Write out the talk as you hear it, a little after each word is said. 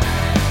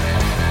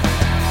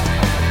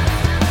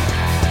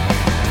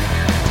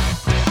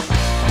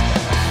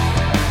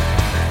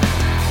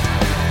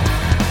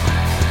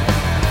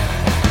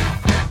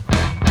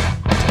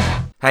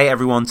Hey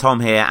everyone, Tom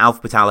here,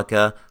 Alpha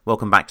Metallica.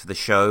 Welcome back to the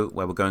show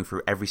where we're going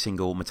through every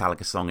single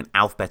Metallica song in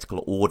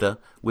alphabetical order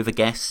with a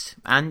guest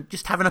and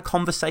just having a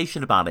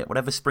conversation about it,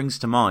 whatever springs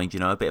to mind,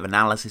 a bit of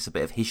analysis, a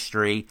bit of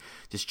history,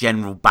 just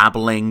general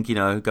babbling,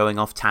 going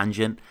off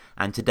tangent.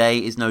 And today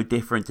is no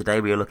different.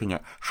 Today we are looking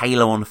at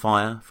Halo on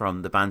Fire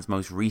from the band's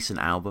most recent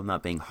album,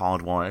 that being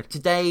Hardwired.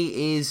 Today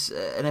is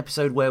an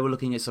episode where we're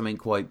looking at something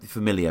quite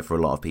familiar for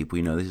a lot of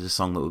people. This is a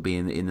song that would be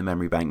in the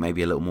memory bank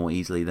maybe a little more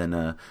easily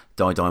than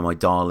Die Die My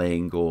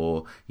Darling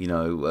or,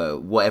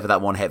 whatever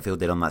that one Hetfield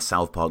did on that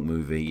South Park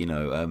movie,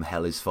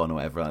 Hell is Fun or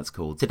whatever that's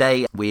called.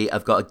 Today we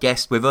have got a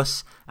guest with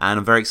us and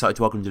I'm very excited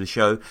to welcome to the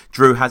show.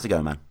 Drew, how's it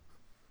going, man?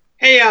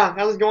 Hey,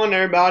 how's it going,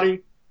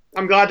 everybody?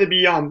 I'm glad to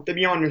be on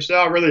your show.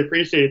 I really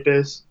appreciate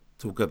this.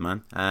 It's all good,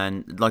 man.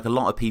 And like a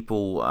lot of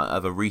people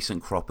of a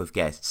recent crop of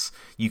guests,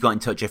 you got in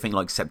touch, I think,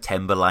 like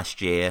September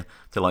last year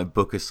to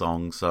book a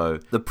song. So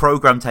the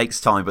program takes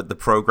time, but the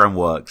program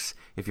works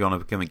if you want to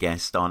become a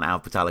guest on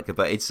Alpha Metallica.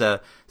 But it's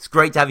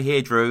great to have you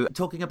here, Drew.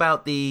 Talking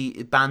about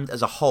the band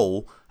as a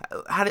whole,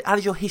 how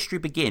did your history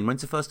begin?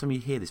 When's the first time you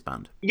hear this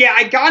band? Yeah,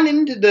 I got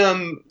into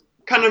them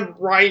kind of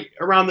right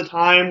around the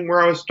time where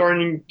I was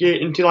starting to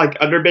get into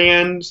other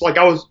bands.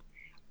 I was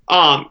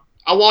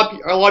a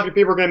lot of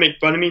people are gonna make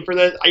fun of me for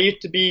this. I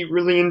used to be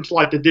really into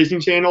the Disney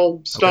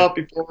Channel stuff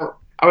before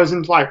I was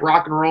into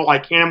rock and roll,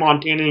 Hannah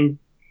Montana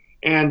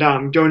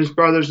and Jonas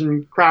Brothers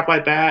and crap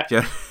like that.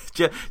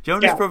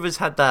 Jonas Brothers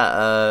had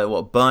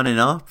that Burning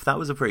Up. That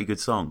was a pretty good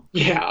song.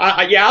 Yeah,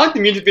 I like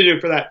the music video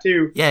for that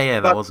too.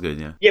 That was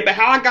good. Yeah, but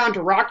how I got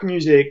into rock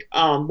music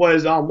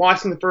was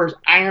watching the first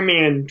Iron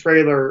Man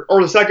trailer,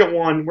 or the second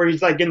one where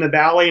he's in the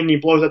valley and he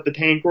blows up the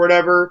tank or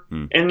whatever,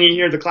 and you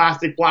hear the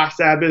classic Black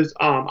Sabbath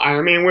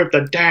Iron Man with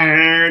the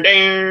down,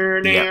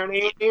 down, down,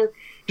 down.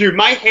 Dude,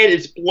 my head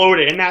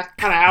exploded, and that's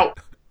kind of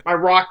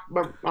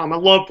how my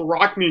love for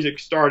rock music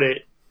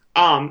started.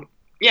 So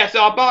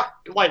I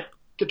bought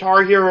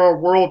Guitar Hero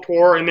World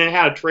Tour, and then it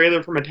had a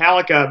trailer for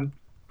Metallica.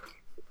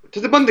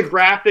 Just a bunch of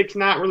graphics,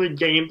 not really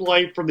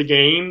gameplay for the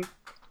game.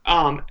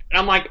 And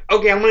I'm like,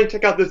 okay, I'm going to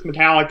check out this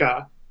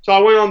Metallica. So I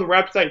went on the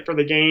website for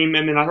the game,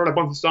 and then I heard a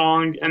bunch of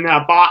songs, and then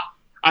I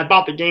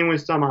bought the game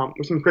with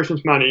some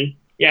Christmas money.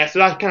 Yeah, so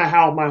that's kind of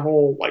how my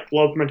whole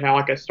love for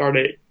Metallica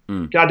started.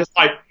 I just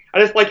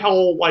like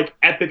how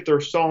epic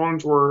their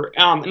songs were.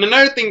 And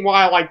another thing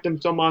why I liked them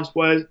so much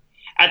was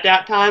at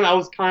that time I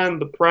was kind of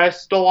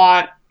depressed a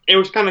lot. It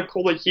was kind of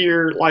cool to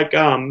hear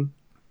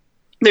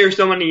there's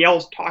somebody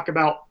else talk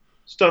about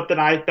stuff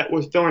that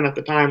was feeling at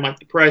the time, like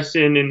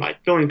depression and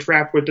feeling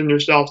trapped within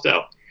yourself.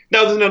 So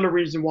that was another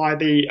reason why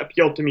they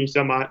appealed to me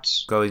so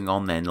much. Going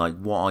on then,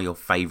 what are your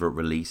favorite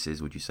releases,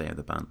 would you say, of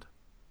the band?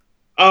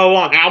 Oh,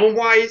 album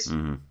wise?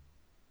 Mm-hmm.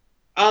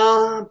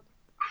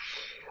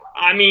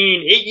 I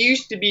mean, it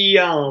used to be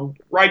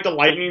Ride the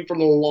Lightning for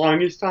the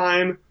longest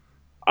time.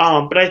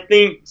 But I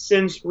think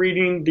since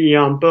reading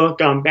the book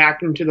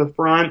Back into the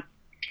Front,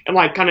 and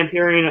kind of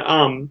hearing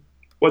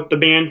what the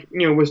band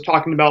was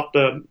talking about,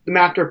 the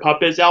Master of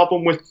Puppets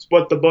album, with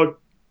what the book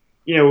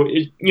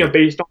is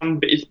based on,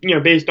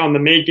 based on the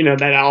making of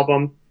that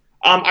album.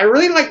 I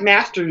really like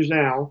Masters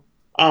now,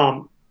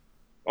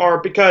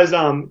 or because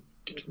of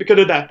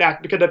that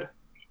fact, because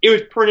it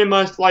was pretty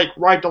much like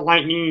Ride the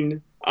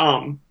Lightning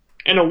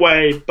in a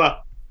way,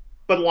 but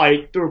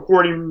the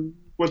recording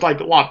was a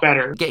lot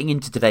better. Getting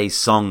into today's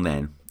song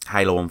then,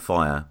 Halo on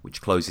Fire,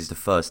 which closes the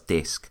first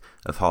disc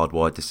of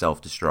Hardwired to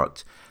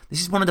Self-Destruct.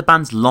 This is one of the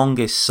band's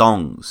longest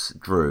songs,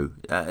 Drew.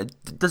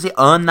 Does it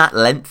earn that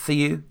length for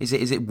you? Is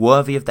it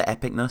worthy of the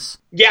epicness?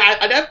 Yeah,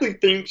 I definitely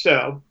think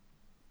so,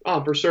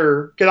 for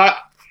sure. Because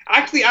I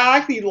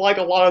actually like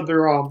a lot of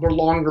their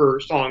longer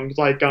songs,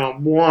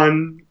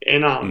 One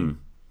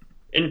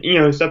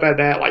and stuff like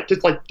that.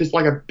 Just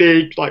a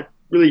big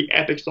really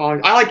epic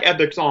song. I like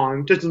epic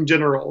songs just in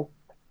general.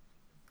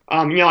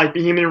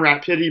 Bohemian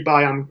Rhapsody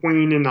by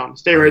Queen and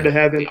Stairway to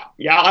Heaven.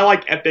 Yeah, I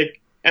like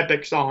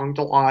epic songs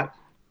a lot.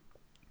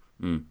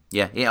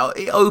 Yeah,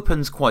 it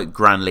opens quite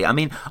grandly. I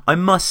mean, I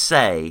must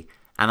say,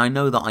 and I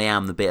know that I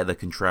am the bit of the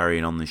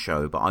contrarian on the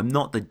show, but I'm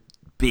not the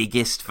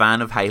biggest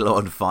fan of Halo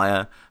on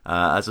Fire.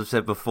 As I've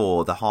said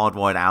before, the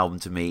Hardwired album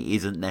to me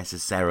isn't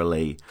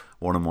necessarily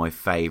one of my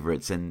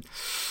favourites, and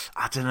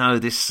I don't know,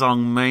 this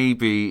song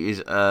maybe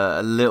is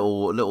a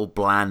little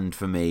bland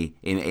for me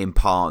in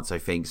parts. I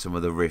think some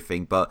of the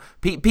riffing, but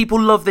people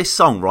love this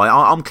song, right?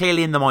 I'm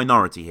clearly in the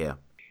minority here.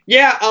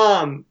 Yeah,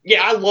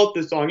 I love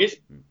this song. It's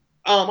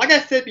like I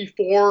said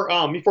before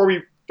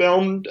we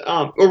filmed,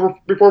 or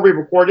before we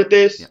recorded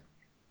this,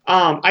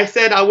 I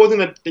said I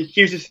wasn't the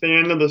hugest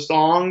fan of the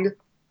song,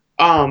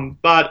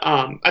 but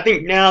I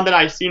think now that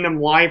I've seen them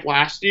live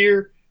last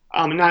year,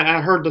 and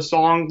I heard the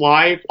song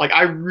live,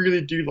 I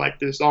really do like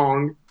this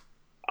song.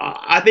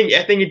 I think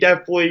it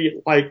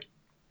definitely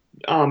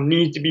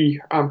needs to be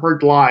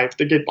heard live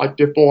to get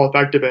the full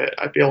effect of it.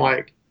 I feel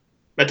like,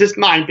 but just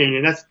my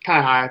opinion. That's kind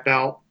of how I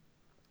felt.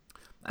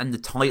 And the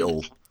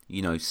title,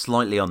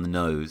 slightly on the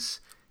nose,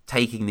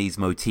 taking these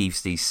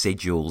motifs, these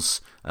sigils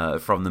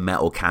from the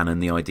metal canon,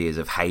 the ideas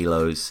of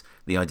halos,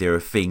 the idea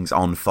of things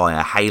on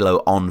fire,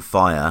 halo on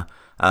fire.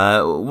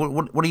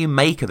 What do you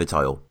make of the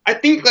title? I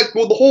think like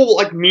the whole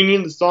like meaning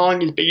of the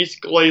song is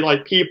basically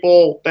like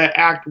people that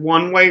act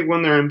one way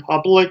when they're in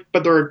public,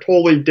 but they're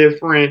totally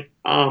different.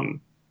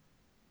 When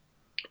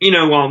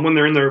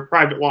they're in their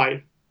private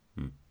life.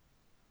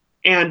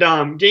 And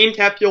James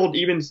Hetfield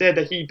even said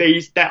that he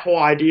based that whole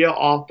idea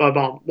off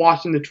of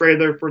watching the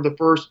trailer for the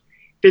first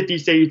 50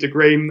 Shades of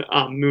Grey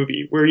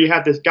movie, where you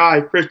had this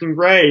guy, Christian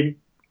Grey,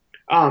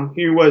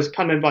 who was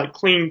kind of like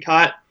clean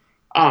cut,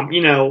 in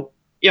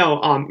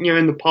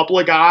the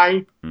public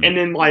eye, and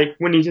then like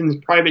when he's in his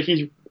private,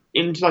 he's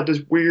into like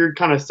this weird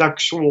kind of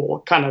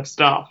sexual kind of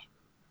stuff.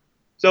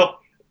 So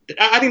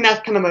I think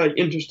that's kind of an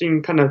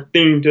interesting kind of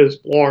thing to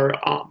explore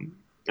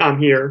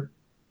here.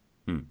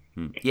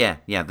 Yeah,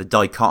 the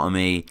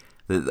dichotomy,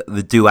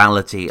 the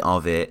duality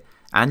of it,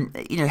 and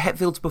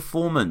Hetfield's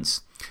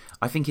performance.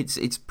 I think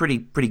it's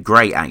pretty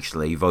great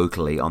actually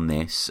vocally on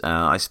this.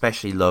 I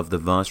especially love the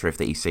verse riff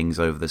that he sings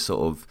over the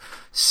sort of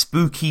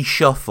spooky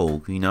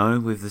shuffle,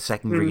 with the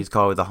secondary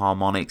guitar with the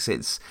harmonics.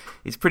 It's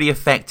pretty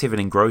effective and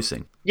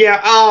engrossing.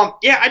 Yeah,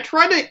 I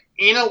tried to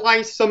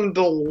analyze some of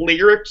the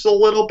lyrics a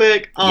little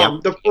bit.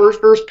 The first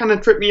verse kind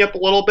of tripped me up a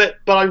little bit,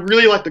 but I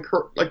really like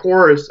the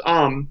chorus.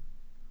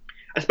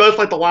 I suppose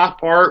like the last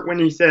part when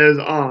he says,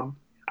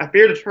 I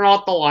fear to turn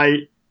out the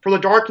light, for the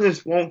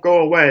darkness won't go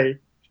away.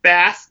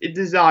 Fast is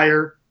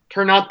desire,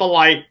 turn out the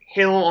light,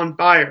 halo on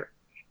fire.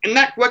 And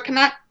that what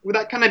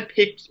I kind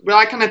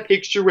of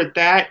picture with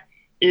that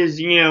is,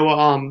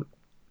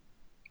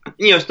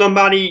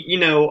 somebody,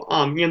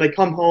 they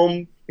come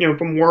home,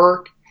 from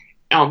work,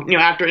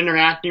 after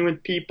interacting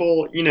with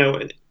people,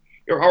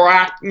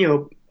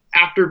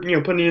 after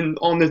putting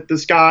on this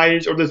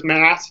disguise or this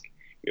mask.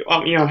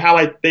 How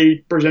like they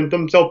present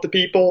themselves to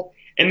people,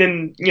 and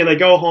then they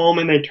go home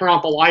and they turn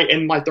off the light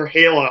and like their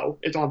halo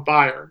is on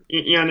fire.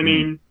 You know what I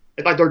mean?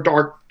 It's like their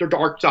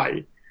dark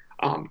side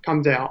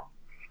comes out.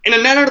 And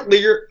another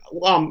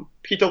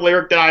piece of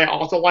lyric that I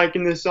also like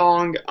in this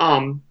song,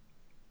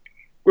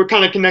 we're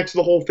kind of connects to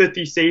the whole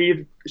 50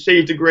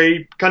 Shades of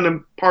Grey kind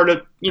of part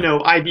of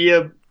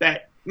idea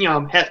that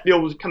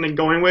Hetfield was kind of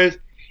going with.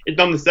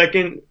 It's on the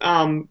second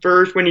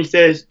verse when he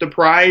says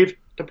deprive.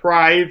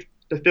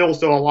 To feel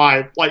so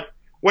alive. Like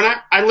when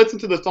I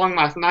listened to the song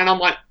last night, I'm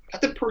like,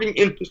 that's a pretty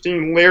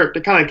interesting lyric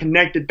to kind of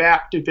connect it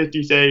back to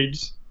 50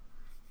 Shades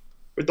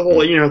with the whole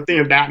thing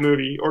of that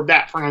movie or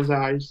that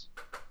franchise.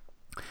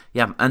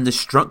 Yeah, and the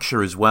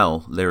structure as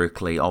well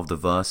lyrically of the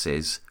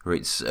verses, where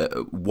it's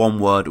one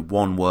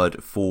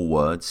word, 4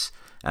 words.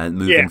 And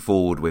moving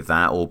forward with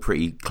that, or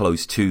pretty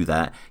close to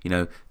that,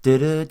 it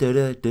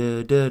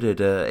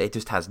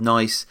just has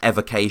nice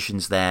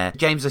evocations there.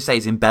 James, I say,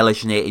 is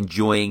embellishing it,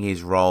 enjoying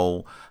his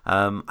role.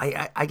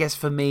 I guess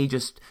for me,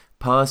 just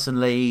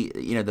personally,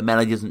 the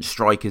melody doesn't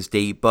strike as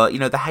deep, but,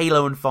 the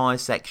Halo and Fire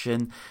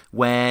section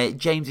where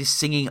James is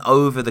singing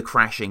over the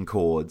crashing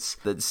chords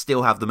that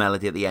still have the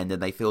melody at the end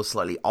and they feel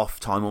slightly off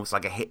time, almost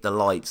like a hit the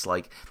lights,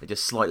 like they're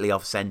just slightly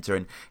off center,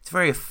 and it's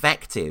very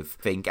effective,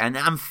 I think, and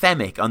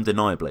anthemic,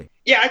 undeniably.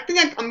 Yeah, I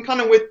think I'm kind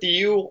of with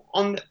you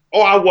on.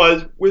 I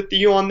was with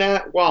you on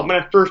that. Well, when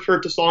I first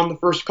heard the song the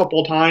first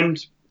couple of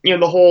times, the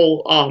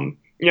whole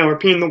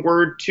repeating the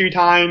word 2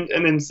 times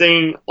and then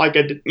saying like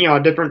a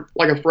different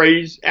like a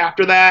phrase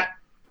after that.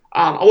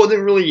 I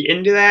wasn't really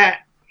into that,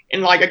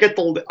 and like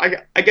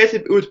I guess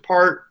it was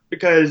part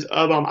because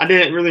of I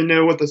didn't really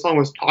know what the song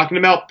was talking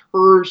about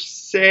per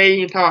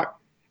se until I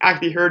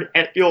actually heard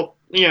Hetfield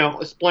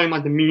explain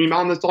like the meaning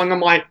behind the song. I'm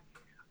like,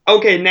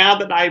 okay, now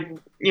that I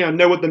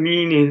know what the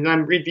meaning is and I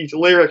read these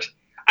lyrics,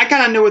 I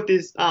kind of know what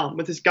this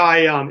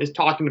guy is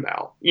talking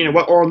about,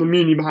 what or the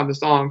meaning behind the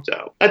song.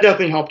 So that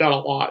definitely helped out a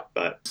lot.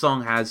 But the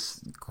song has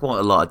quite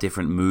a lot of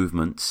different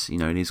movements.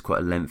 It is quite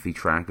a lengthy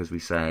track, as we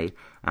say,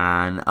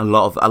 and a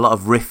lot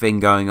of riffing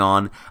going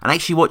on. And I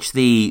actually watched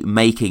the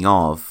making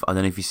of. I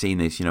don't know if you've seen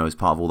this. As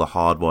part of all the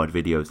Hardwired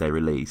videos they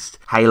released.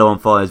 Halo on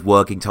Fire's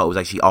working title was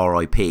actually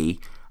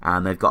R.I.P.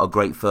 And they've got a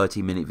great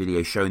 30-minute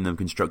video showing them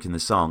constructing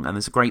the song. And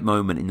there's a great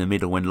moment in the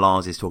middle when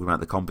Lars is talking about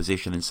the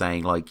composition and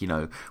saying, like,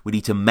 we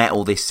need to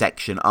metal this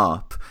section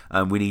up.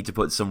 We need to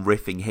put some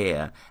riffing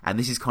here. And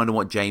this is kind of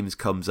what James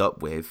comes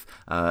up with,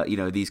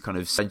 these kind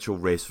of central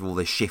riffs with all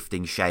the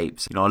shifting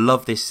shapes. I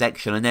love this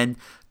section. And then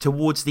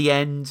towards the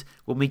end,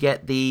 when we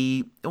get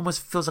it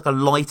almost feels like a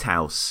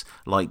lighthouse,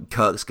 like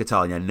Kirk's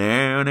guitar,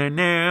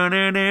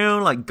 no,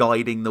 like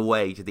guiding the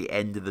way to the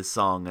end of the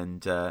song.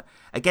 And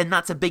again,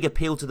 that's a big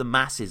appeal to the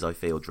masses, I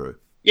feel, Drew.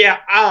 Yeah,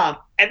 I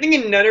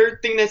think another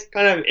thing that's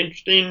kind of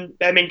interesting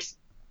that makes,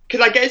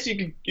 because I guess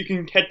you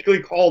can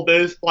technically call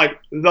this like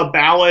the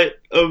ballad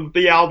of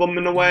the album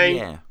in a way.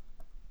 Yeah.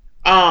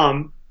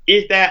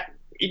 Is that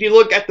if you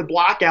look at the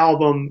Black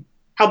Album,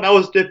 how that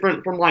was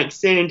different from like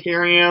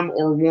Sanitarium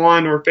or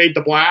One or Fade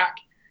to Black,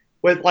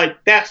 with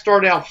like that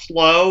started out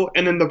slow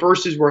and then the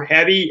verses were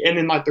heavy and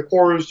then like the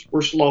chorus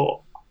were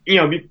slow.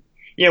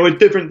 It was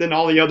different than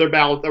all the other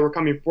ballads that were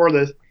coming before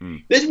this.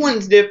 This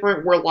one's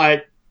different where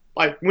like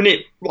when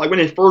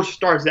it first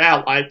starts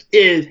out, like it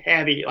is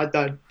heavy, like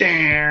the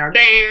down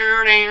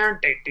down down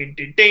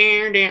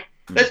down down.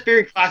 That's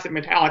very classic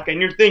Metallica,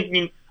 and you're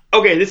thinking,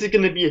 okay, this is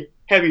going to be a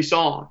heavy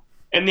song,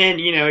 and then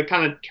it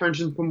kind of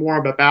turns into more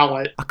of a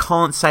ballad. I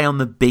can't say I'm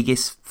the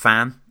biggest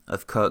fan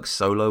of Kirk's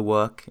solo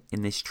work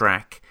in this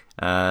track.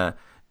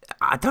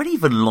 I don't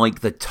even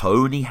like the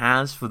tone he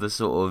has for the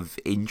sort of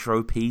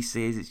intro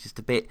pieces. It's just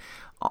a bit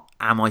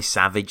Am I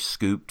Savage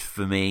scooped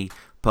for me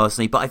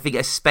personally, but I think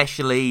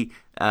especially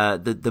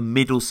the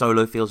middle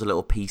solo feels a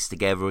little pieced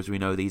together, as we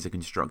know these are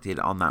constructed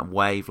on that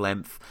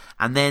wavelength,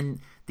 and then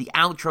the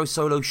outro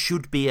solo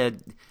should be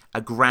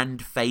a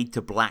grand fade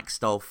to black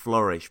style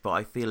flourish, but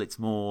I feel it's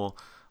more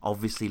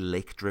obviously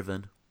lick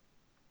driven.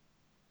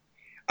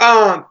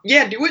 Yeah,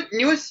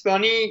 what's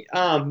funny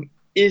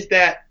is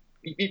that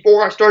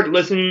before I started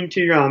listening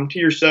to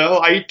your show,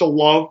 I used to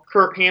love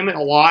Kirk Hammett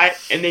a lot,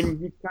 and then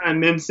you kind of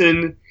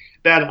mentioned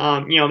that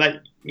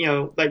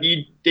that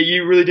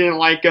you really didn't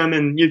like him,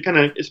 and you kind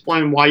of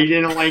explained why you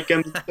didn't like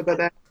him, stuff like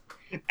that.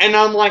 And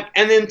I'm like,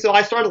 and then so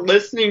I started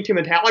listening to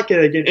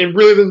Metallica again and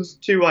really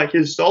listened to like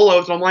his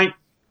solos, and I'm like,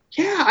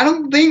 yeah, I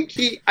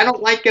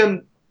don't like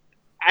him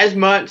as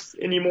much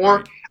anymore.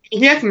 Right.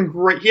 He has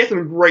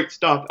some great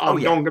stuff. Oh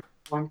yeah. Don't get me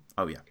wrong.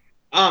 Oh yeah.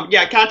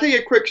 Yeah, can I tell you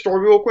a quick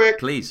story real quick?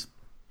 Please.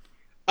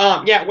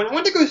 Yeah, when I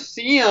went to go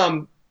see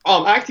him,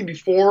 actually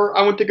before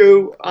I went to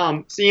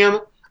go see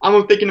him,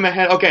 I'm thinking in my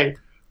head, okay,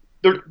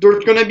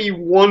 there's gonna be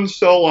one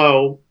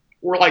solo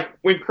where like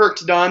when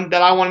Kirk's done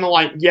that I want to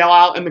like yell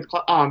out in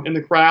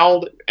the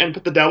crowd and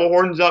put the devil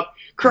horns up,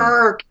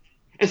 Kirk.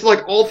 And so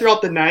like all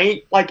throughout the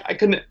night, like I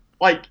couldn't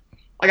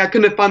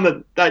find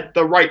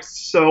the right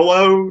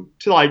solo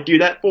to like do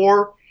that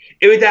for.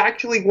 It was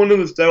actually one of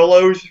the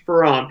solos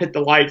for Hit the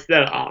Lights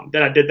that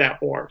I did that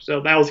for. So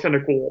that was kind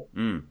of cool.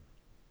 Mm.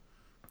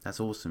 That's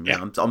awesome.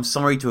 Yeah, I'm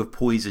sorry to have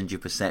poisoned your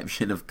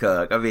perception of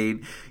Kirk. I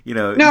mean,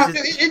 No,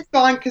 it's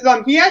fine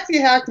because he actually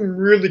had some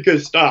really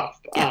good stuff.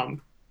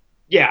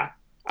 Yeah.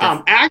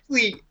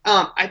 Actually,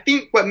 I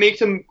think what makes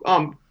him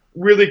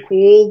really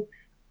cool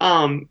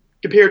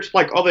compared to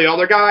like all the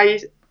other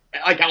guys,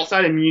 like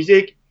outside of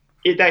music,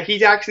 is that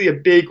he's actually a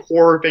big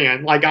horror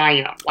fan, like I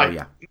am. Like,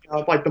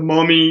 like The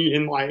Mummy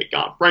and like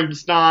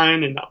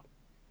Frankenstein and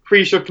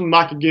Creature from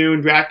Black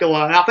Lagoon,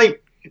 Dracula. And I think,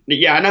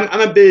 yeah, and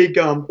I'm a big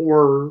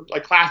horror,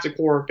 like classic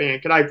horror fan,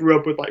 because I grew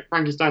up with like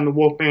Frankenstein, the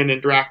Wolfman,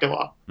 and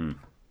Dracula. Hmm.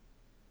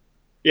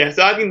 Yeah,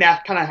 so I think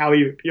that's kind of how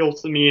he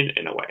appeals to me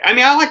in a way. I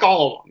mean, I like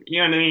all of them.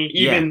 You know what I mean?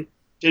 Even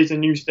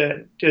Jason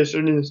Newsted to a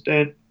certain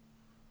extent.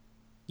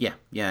 Yeah.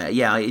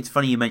 It's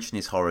funny you mention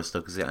his horror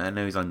stuff because I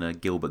know he's on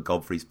Gilbert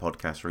Godfrey's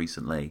podcast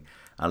recently.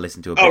 I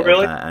listened to a bit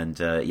of that,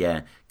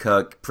 and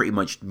Kirk pretty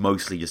much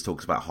mostly just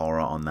talks about horror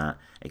on that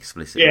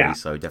explicitly,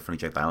 so definitely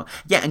check that out.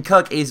 Yeah, and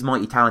Kirk is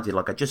mighty talented.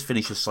 Like, I just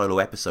finished a solo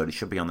episode, it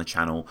should be on the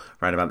channel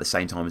right about the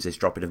same time as this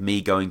dropping, of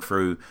me going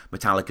through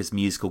Metallica's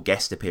musical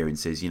guest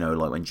appearances,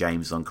 like when James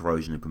was on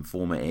Corrosion of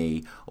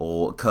Conformity,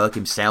 or Kirk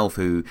himself,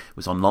 who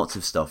was on lots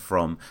of stuff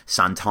from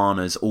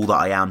Santana's All That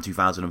I Am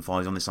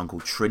 2005, on this song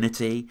called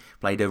Trinity,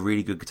 played a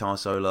really good guitar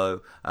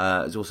solo.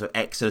 There's also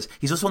Exodus.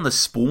 He's also on the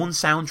Spawn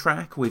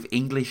soundtrack with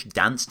English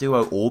dance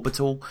duo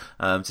Orbital.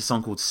 It's a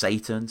song called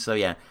Satan. So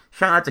yeah,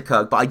 shout out to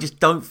Kirk, but I just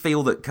don't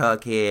feel that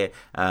Kirk here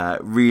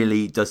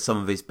really does some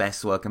of his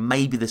best work, and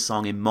maybe the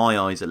song, in my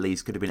eyes at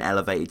least, could have been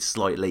elevated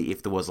slightly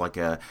if there was like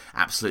a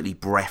absolutely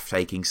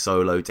breathtaking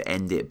solo to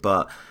end it,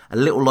 but a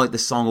little like the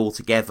song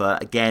altogether.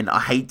 Again, I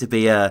hate to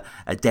be a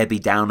Debbie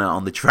Downer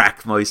on the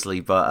track mostly,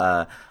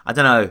 but I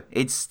don't know,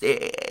 it's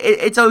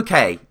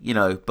okay,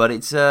 but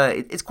it's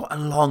quite a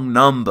long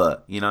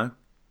number, Yeah,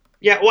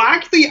 well,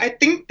 actually, I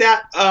think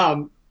that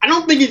I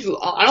don't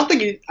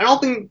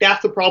think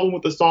that's the problem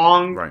with the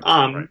song.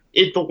 Right.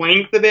 It's the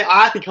length of it.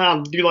 I actually kind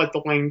of do like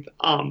the length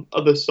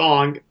of the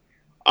song.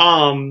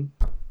 I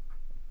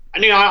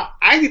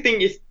actually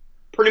think it's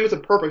pretty much a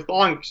perfect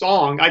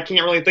song. I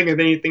can't really think of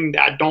anything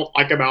that I don't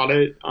like about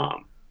it. To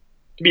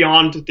be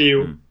honest with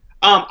you,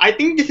 I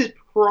think this is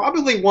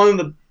probably one of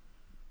the,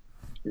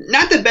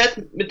 not the best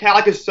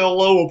Metallica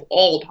solo of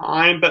all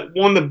time, but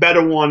one of the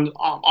better ones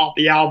off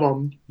the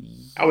album.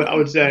 I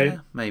would say. Yeah,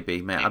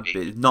 maybe.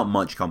 Not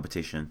much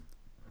competition.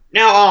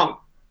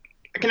 Now,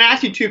 can I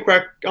ask you two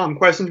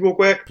questions real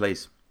quick?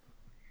 Please.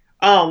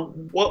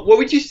 What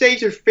would you say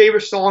is your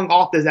favorite song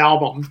off this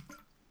album?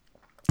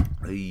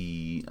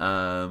 Probably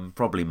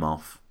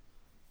Moth.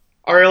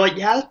 Or like,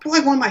 yeah, that's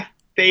probably one of my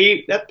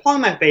That's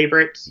probably my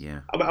favorites.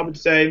 Yeah. I would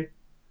say.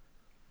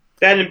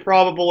 That and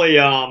probably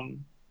I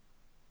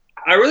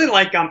really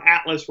like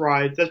Atlas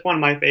Rides. That's one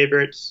of my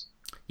favorites.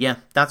 Yeah,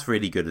 that's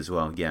really good as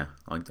well. Yeah,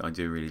 I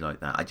do really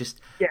like that.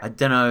 I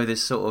don't know,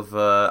 this sort of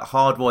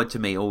Hardwired to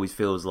me always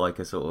feels like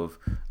a sort of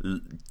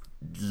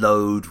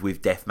load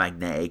with Death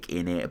Magnetic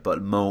in it,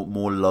 but more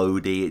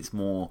loady. It's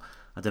more,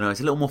 I don't know, it's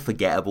a little more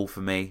forgettable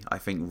for me, I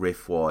think,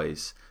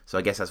 riff-wise. So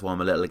I guess that's why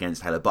I'm a little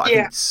against Halo. But I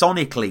think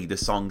sonically the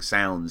song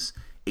sounds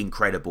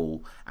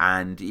incredible.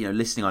 And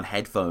listening on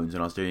headphones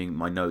when I was doing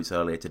my notes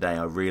earlier today,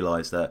 I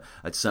realised that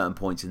at certain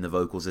points in the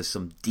vocals there's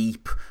some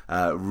deep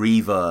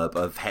reverb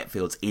of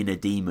Hetfield's inner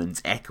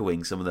demons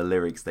echoing some of the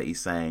lyrics that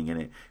he's saying,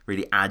 and it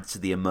really adds to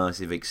the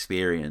immersive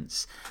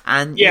experience.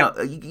 And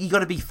you got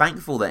to be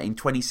thankful that in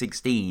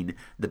 2016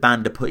 the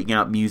band are putting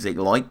out music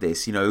like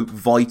this,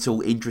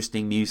 vital,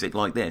 interesting music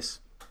like this.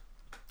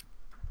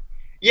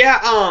 Yeah,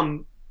 I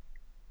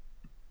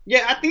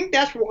think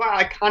that's why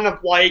I kind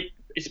of like,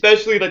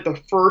 especially like the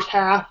first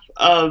half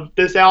of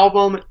this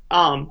album,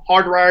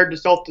 Hardwired to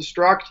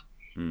Self-Destruct,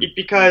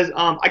 because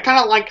I kind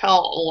of like how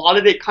a lot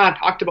of it kind of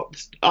talked about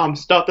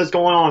stuff that's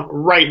going on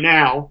right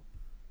now.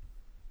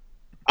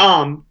 You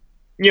know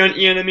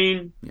what I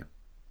mean? Yeah.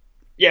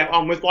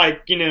 Yeah. With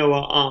like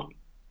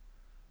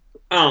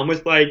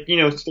with like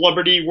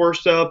celebrity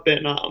worship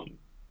and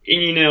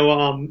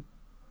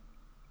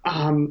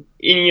and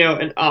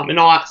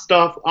all that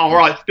stuff,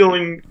 or like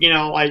feeling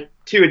like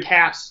too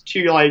attached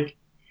to like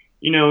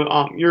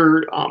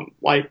your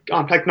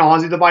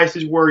technology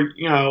devices, where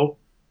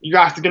you're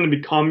actually going to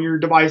become your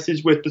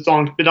devices with the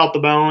song "Spit Out the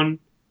Bone."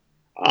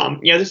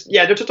 There's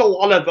just a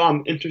lot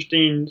of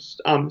interesting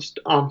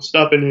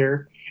stuff in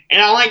here,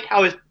 and I like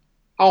how the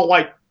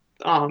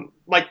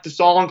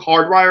song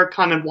 "Hardwire"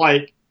 kind of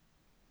like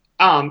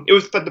it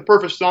was like the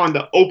perfect song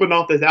to open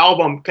up this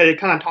album, because it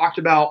kind of talked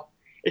about,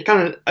 it's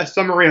kind of a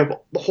summary of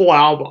the whole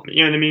album.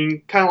 You know what I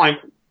mean? Kind of like,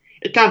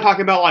 it's kind of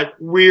talking about like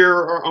we're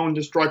our own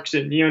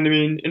destruction. You know what I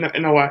mean?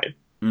 In a way.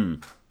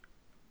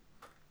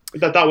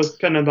 That was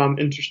kind of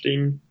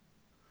interesting.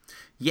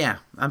 Yeah,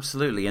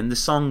 absolutely. And the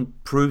song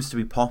proves to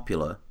be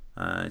popular.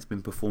 It's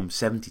been performed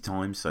 70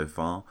 times so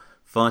far.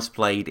 First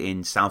played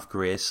in South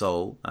Korea,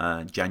 Seoul,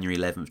 January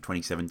 11th,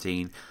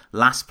 2017.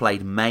 Last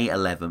played May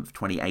 11th,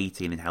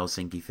 2018 in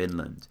Helsinki,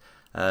 Finland.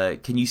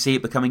 Can you see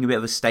it becoming a bit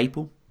of a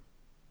staple?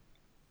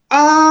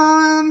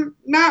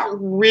 Not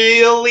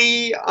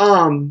really.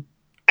 I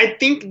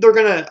think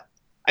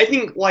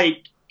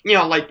like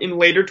in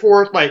later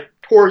tours, like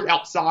tours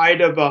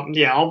outside of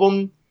the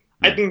album,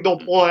 I think they'll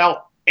pull it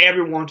out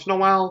every once in a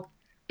while.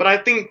 But I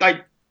think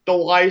like the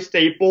live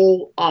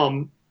staple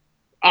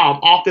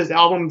off this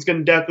album is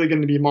definitely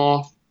going to be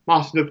Moth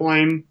to the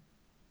Flame.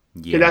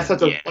 Yeah, that's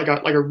such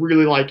a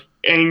really like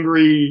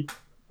angry,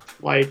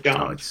 like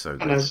it's so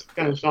kind of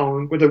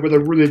song with a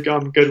really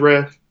good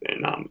riff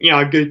and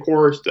a good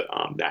chorus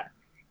that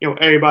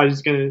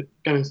everybody's gonna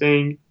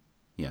sing.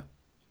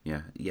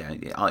 Yeah.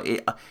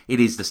 It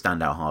is the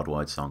standout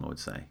Hardwired song, I would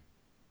say.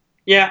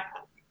 Yeah.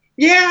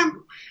 I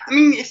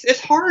mean,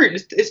 it's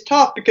hard. It's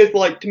tough because,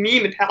 like, to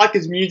me,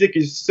 Metallica's music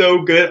is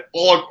so good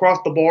all across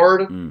the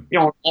board.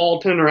 On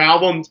all 10 of their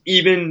albums,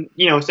 even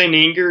Saint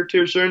Anger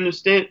to a certain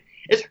extent.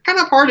 It's kind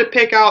of hard to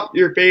pick out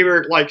your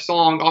favorite like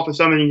song off of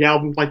some of these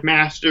albums, like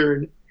Master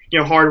and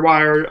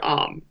Hardwired,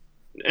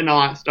 and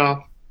all that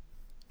stuff.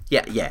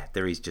 Yeah.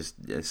 There is just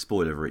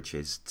spoiler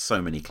riches.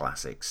 So many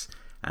classics,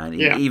 and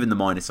even the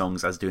minor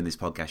songs, as doing this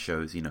podcast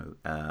shows,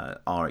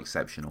 are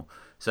exceptional.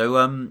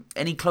 So,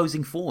 any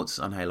closing thoughts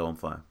on Halo on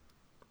Fire?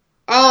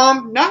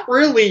 Not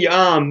really.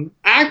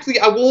 Actually,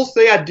 I will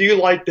say I do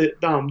like the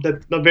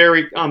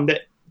very the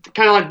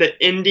kind of like the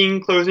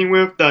ending closing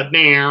with the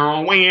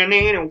now. I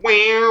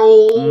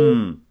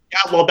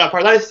love that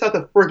part. That is such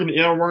a freaking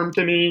earworm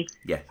to me.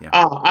 Yeah.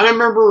 I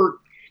remember,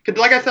 because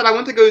like I said, I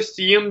went to go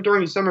see him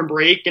during summer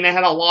break, and I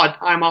had a lot of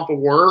time off of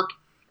work.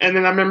 And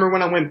then I remember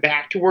when I went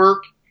back to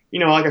work,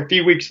 like a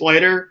few weeks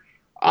later.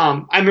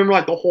 I remember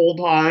like the whole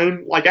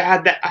time, like I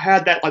had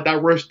that like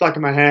that riff stuck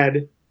in my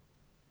head.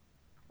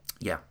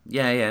 Yeah.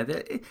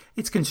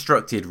 It's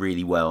constructed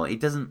really well. It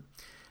doesn't.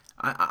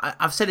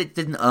 I've said it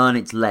didn't earn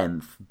its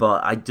length,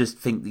 but I just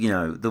think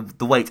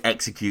the way it's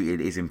executed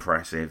is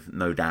impressive,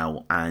 no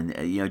doubt. And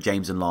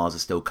James and Lars are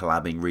still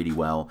collabing really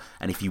well.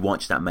 And if you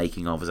watch that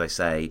making of, as I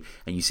say,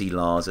 and you see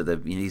Lars at the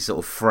these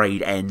sort of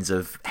frayed ends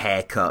of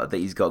haircut that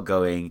he's got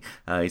going,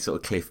 his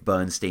sort of Cliff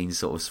Bernstein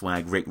sort of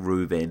swag, Rick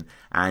Rubin,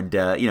 and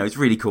it's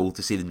really cool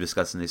to see them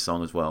discussing this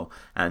song as well.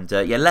 And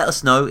let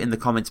us know in the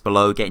comments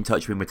below. Get in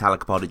touch with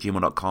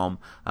metallicapod@gmail.com.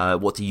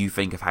 What do you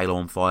think of Halo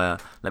on Fire?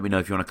 Let me know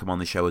if you want to come on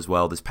the show as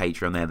well. There's Patreon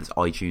there, there's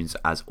iTunes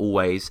as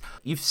always.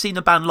 You've seen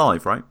the band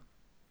live, right?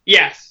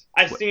 Yes,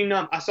 I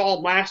saw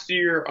them last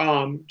year,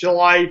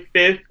 July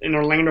 5th in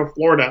Orlando,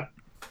 Florida.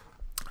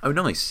 Oh,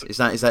 nice. Is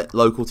that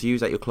local to you?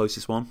 Is that your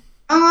closest one?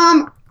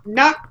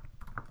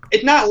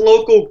 It's not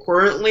local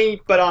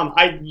currently, but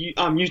I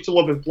used to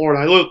live in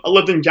Florida. I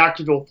lived in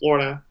Jacksonville,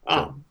 Florida.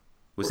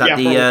 Was that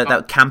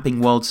that Camping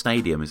World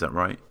Stadium? Is that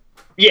right?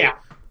 Yeah.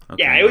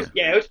 Okay, it was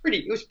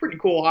pretty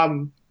cool.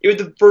 It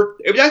was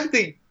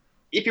actually,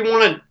 if you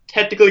want to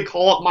technically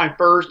call it, my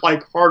first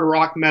like hard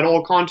rock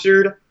metal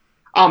concert.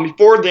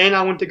 Before then,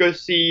 I went to go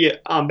see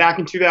back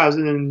in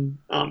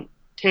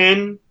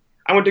 2010.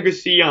 I went to go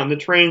see the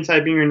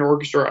Trans-Siberian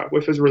Orchestra,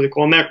 which was really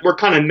cool. And we're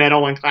kind of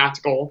metal and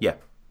classical. Yeah.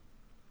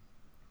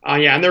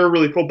 And they were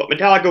really cool. But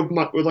Metallica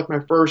was like my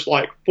first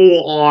like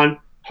full on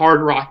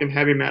hard rock and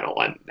heavy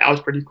metal, and that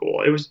was pretty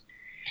cool.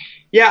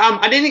 Yeah,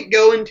 I didn't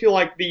go into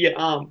like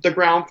the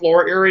ground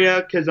floor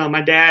area because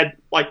my dad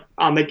like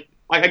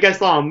I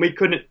guess we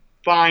couldn't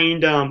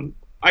find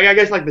I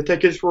guess like the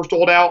tickets were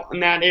sold out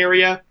in that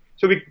area,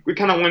 so we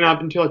kind of went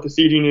up into like the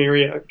seating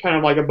area, kind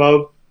of like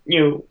above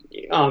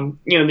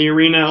the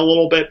arena a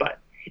little bit, but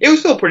it was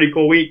still pretty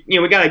cool. We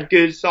got a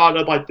good shot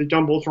of like the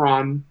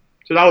jumbotron,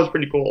 so that was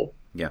pretty cool.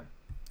 Yeah,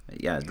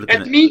 yeah.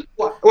 And to me,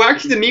 well,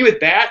 actually, to me with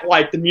that,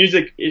 like the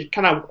music is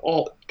kind of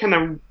what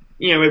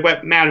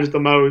matters the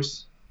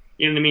most.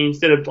 You know what I mean?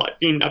 Instead of like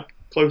being up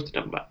close to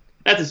them, but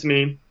that's just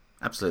me.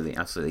 Absolutely,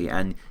 absolutely.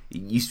 And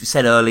you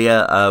said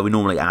earlier, we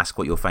normally ask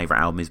what your favorite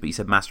album is, but you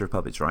said Master of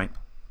Puppets, right?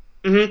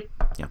 Mm-hmm.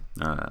 Yeah.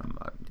 I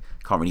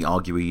can't really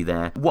argue with you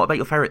there. What about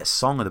your favorite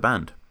song of the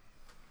band?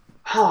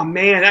 Oh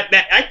man,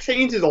 that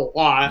changes a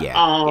lot. Yeah.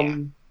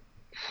 I'm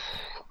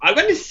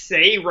gonna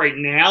say right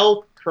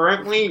now,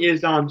 currently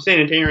is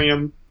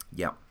Sanitarium.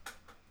 Yeah.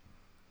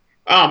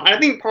 I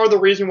think part of the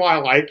reason why I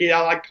like it,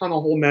 I like kind of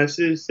the whole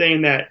message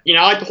saying that,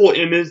 I like the whole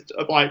image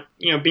of like,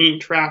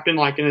 being trapped in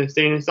like an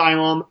insane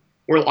asylum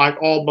where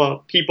like all the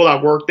people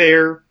that work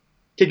there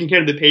taking care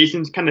of the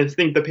patients kind of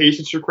think the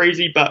patients are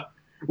crazy, but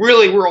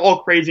really we're all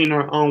crazy in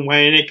our own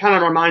way. And it kind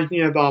of reminds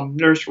me of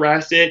Nurse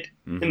Ratched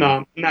in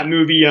that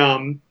movie,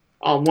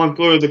 One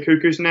Flew Over the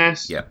Cuckoo's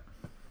Nest. Yeah.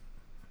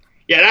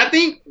 Yeah, and I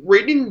think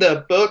reading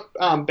the book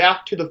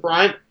back to the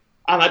front,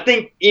 I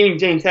think even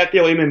James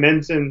Hetfield even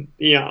mentioned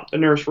the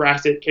Nurse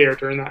Ratched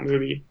character in that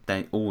movie.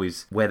 They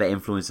always wear their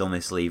influence on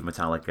their sleeve,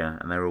 Metallica,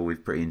 and they're always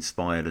pretty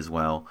inspired as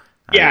well.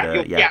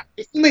 And, yeah.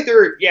 It seems like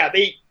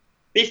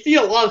they see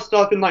a lot of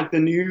stuff in like the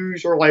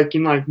news or like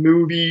in like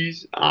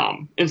movies,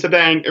 and so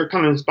they're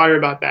kind of inspired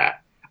about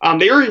that.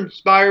 They were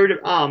inspired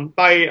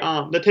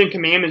by the Ten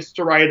Commandments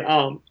to write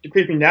The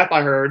Creeping Death,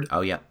 I heard.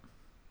 Oh yeah.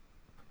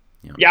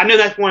 Yeah, I know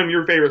that's one of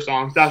your favorite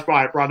songs. That's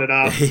why I brought it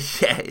up.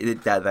 Yeah,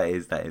 that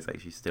is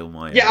actually still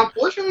my. Yeah,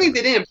 unfortunately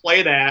they didn't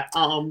play that.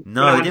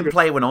 No, they didn't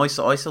play it when I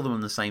saw them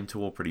on the same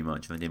tour pretty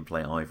much, and they didn't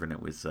play it either, and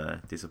it was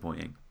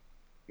disappointing.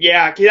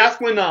 Yeah,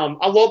 that's when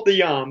I love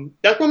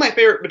that's one of my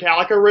favorite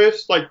Metallica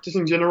riffs, like just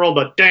in general,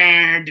 the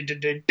and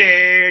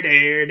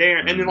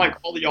then like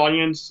all the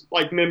audience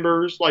like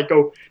members like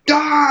go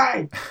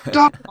die.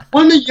 I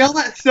want to yell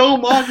that so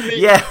much.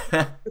 Yeah,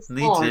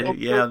 me too.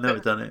 Yeah, I've never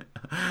done it.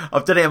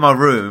 I've done it in my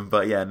room,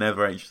 but yeah,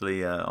 never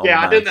actually.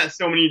 I did that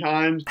so many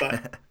times,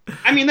 but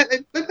I mean,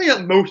 they play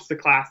like most of the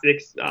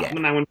classics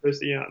when I went to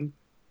see them.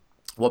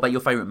 What about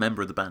your favorite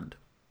member of the band?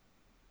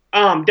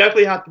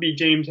 Definitely have to be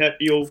James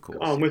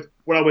Hetfield with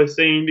what I was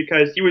saying,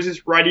 because he was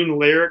just writing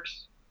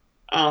lyrics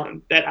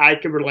that I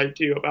could relate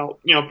to about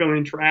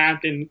feeling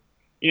trapped and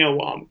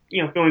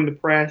feeling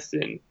depressed,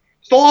 and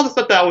just a lot of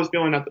stuff that I was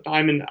feeling at the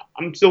time, and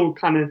I'm still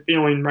kind of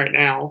feeling right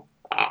now,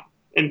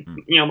 and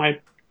my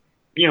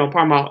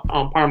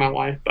part of my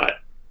life. But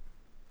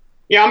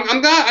yeah,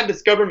 I'm glad I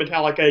discovered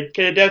Metallica,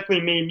 because it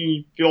definitely made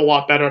me feel a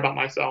lot better about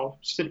myself.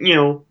 Because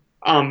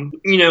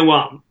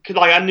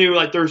like I knew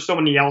like there's so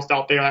many else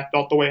out there that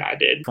felt the way I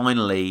did.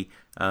 Finally,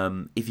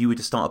 if you were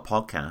to start a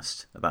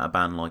podcast about a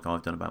band like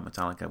I've done about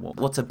Metallica,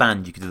 what's a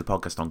band you could do the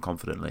podcast on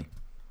confidently?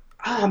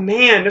 Oh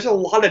man, there's a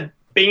lot of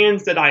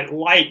bands that I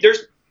like.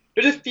 There's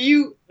a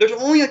few. There's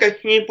only like a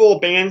handful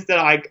of bands that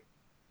I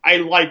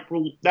like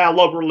that I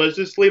love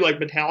religiously, like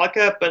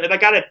Metallica. But if I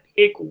gotta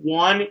pick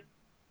one,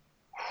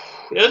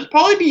 it'd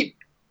probably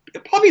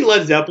be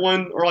Led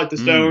Zeppelin or like the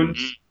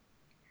Stones.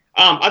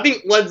 I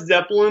think Led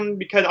Zeppelin,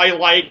 because I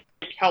like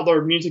how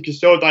their music is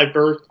so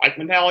diverse, like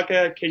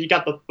Metallica, because you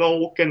got the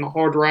folk and the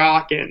hard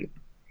rock and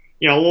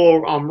a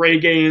little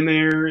reggae in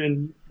there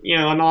and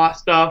and all that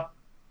stuff.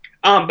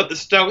 But the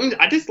Stones,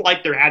 I just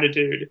like their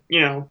attitude.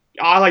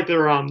 I like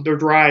their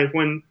drive.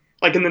 When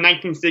like in the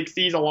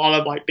 1960s, a lot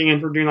of like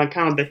bands were doing like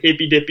kind of the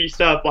hippy dippy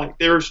stuff. Like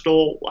they were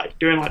still like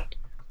doing like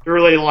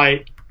really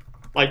like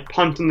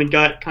punch in the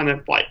gut kind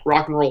of like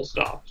rock and roll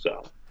stuff.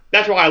 So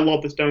that's why I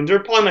love the Stones. They're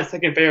probably my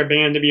second favorite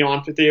band, to be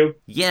honest with you.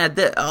 Yeah,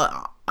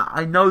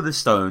 I know the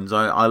Stones.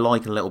 I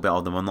like a little bit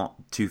of them. I'm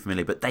not too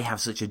familiar, but they have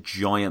such a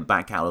giant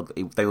back catalog.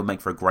 They would make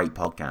for a great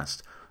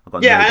podcast. I've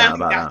got no doubt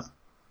about that.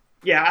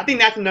 Yeah, I think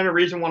that's another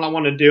reason why I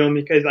want to do them,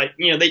 because like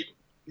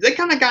they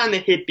kind of got in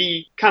the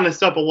hippie kind of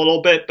stuff a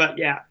little bit, but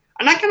yeah.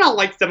 And I kind of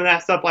like some of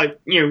that stuff, like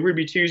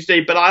Ruby Tuesday,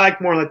 but I like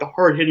more like the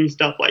hard hitting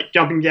stuff, like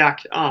Jumping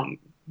Jack, or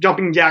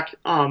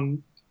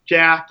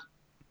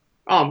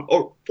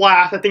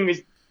Flash. I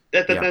think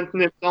that's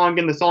the song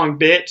in the song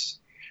 "Bitch."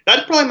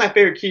 That's probably my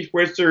favorite Keith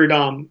Richards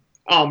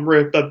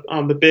riff,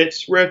 the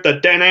Bitch riff, the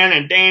dan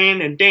and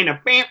dan and dan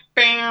bam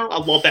bam. I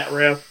love that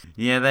riff.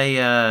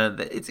 Yeah,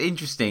 it's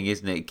interesting,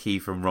 isn't it,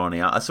 Keith and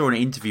Ronnie? I saw an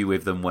interview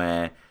with them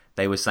where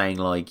they were saying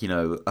like,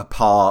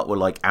 apart were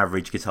like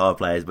average guitar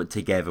players, but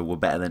together were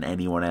better than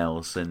anyone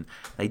else, and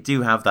they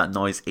do have that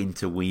nice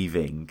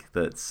interweaving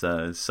that's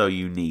so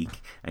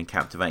unique and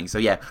captivating. So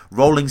yeah,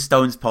 Rolling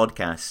Stones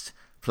podcast.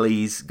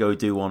 Please go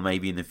do one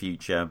maybe in the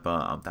future,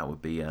 but that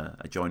would be a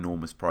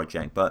ginormous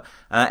project. But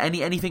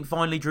anything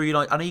finally, Drew?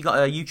 I know you got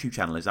a YouTube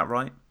channel, is that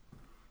right?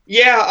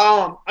 Yeah,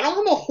 I don't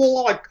have a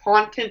whole lot of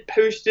content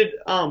posted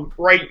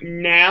right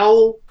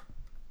now.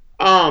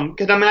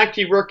 Because I'm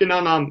actually working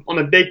on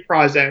a big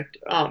project.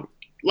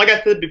 Like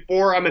I said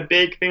before, I'm a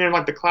big fan of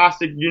like the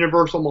classic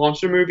Universal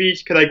monster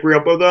movies because I grew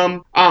up with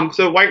them.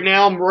 So right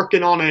now I'm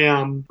working on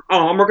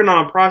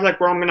a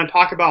project where I'm going to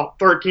talk about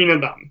 13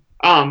 of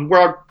them.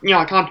 Where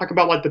I kind of talk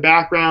about like the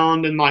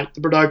background and like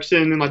the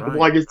production and like the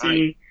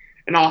legacy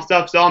and all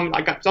stuff. So I'm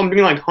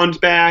doing like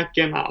Hunchback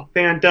and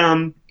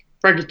Phantom,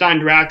 Frankenstein,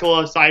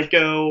 Dracula,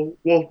 Psycho,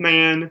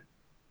 Wolfman,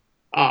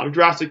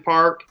 Jurassic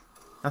Park.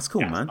 That's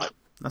cool, man.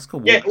 That's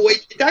cool. Yeah, well,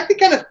 it's actually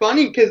kind of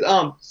funny because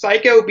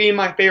Psycho being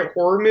my favorite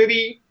horror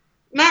movie,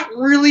 not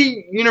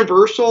really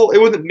Universal. It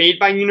wasn't made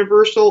by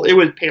Universal. It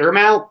was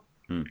Paramount.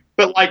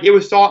 But like it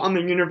was sought on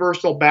the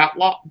Universal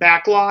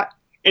backlot,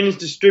 and it's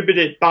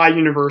distributed by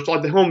Universal.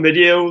 Like the home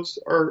videos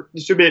are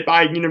distributed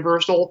by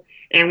Universal.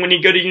 And when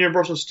you go to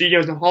Universal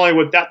Studios in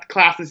Hollywood, that's the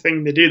classiest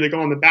thing to do. They go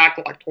on the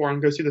backlot tour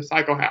and go see the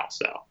Psycho House.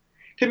 So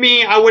to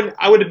me, I would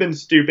have been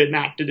stupid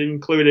not to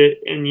include it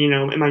in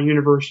my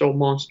Universal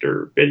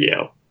monster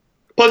video.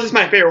 Plus, it's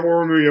my favorite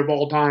horror movie of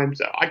all time,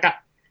 so I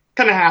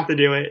kind of have to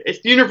do it.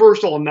 It's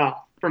universal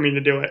enough for me to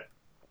do it.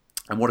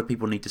 And what do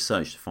people need to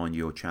search to find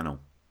your channel?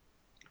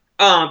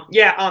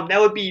 That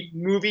would be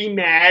Movie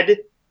Mad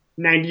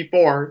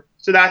 94.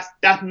 So that's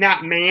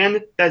not man,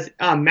 that's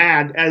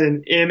mad as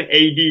in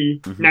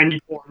MAD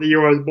 94, the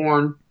year I was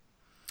born.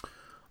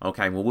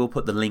 Okay, well, we'll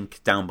put the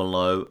link down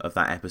below of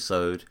that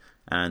episode.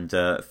 And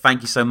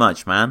thank you so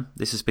much, man.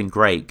 This has been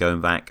great going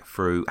back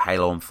through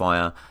Halo on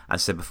Fire. As I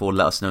said before,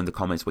 let us know in the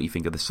comments what you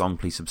think of the song.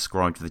 Please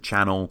subscribe to the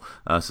channel.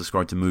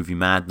 Subscribe to Movie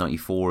Mad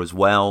 94 as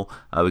well.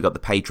 We got the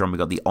Patreon, we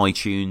got the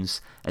iTunes.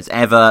 As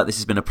ever, this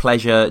has been a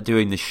pleasure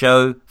doing the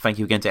show. Thank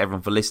you again to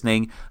everyone for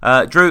listening.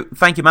 Drew,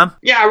 thank you, man.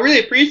 Yeah, I really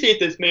appreciate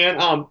this,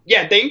 man.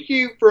 Thank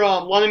you for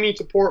letting me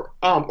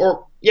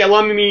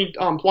letting me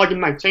plug in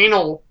my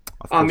channel.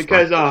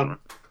 Because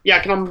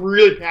I'm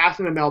really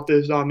passionate about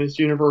this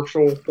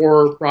Universal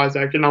horror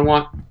project, and I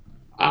want,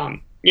 I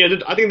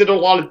think there's a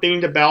lot of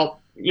things about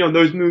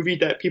those movies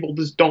that people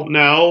just don't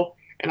know,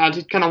 and I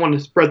just kind of want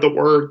to spread the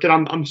word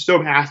because I'm so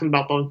passionate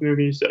about those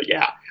movies. So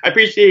yeah, I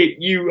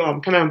appreciate you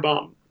kind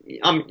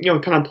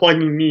of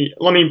plugging me,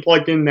 let me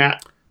plug in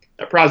that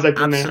project.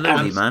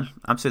 Absolutely, man.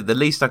 Absolutely. The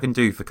least I can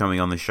do for coming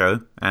on the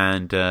show.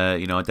 And, I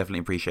definitely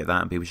appreciate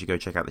that. And people should go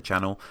check out the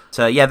channel.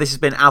 So, yeah, this has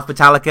been Alpha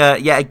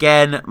Metallica. Yet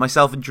again,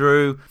 myself and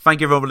Drew. Thank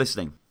you everyone for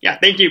listening. Yeah,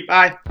 thank you.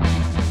 Bye.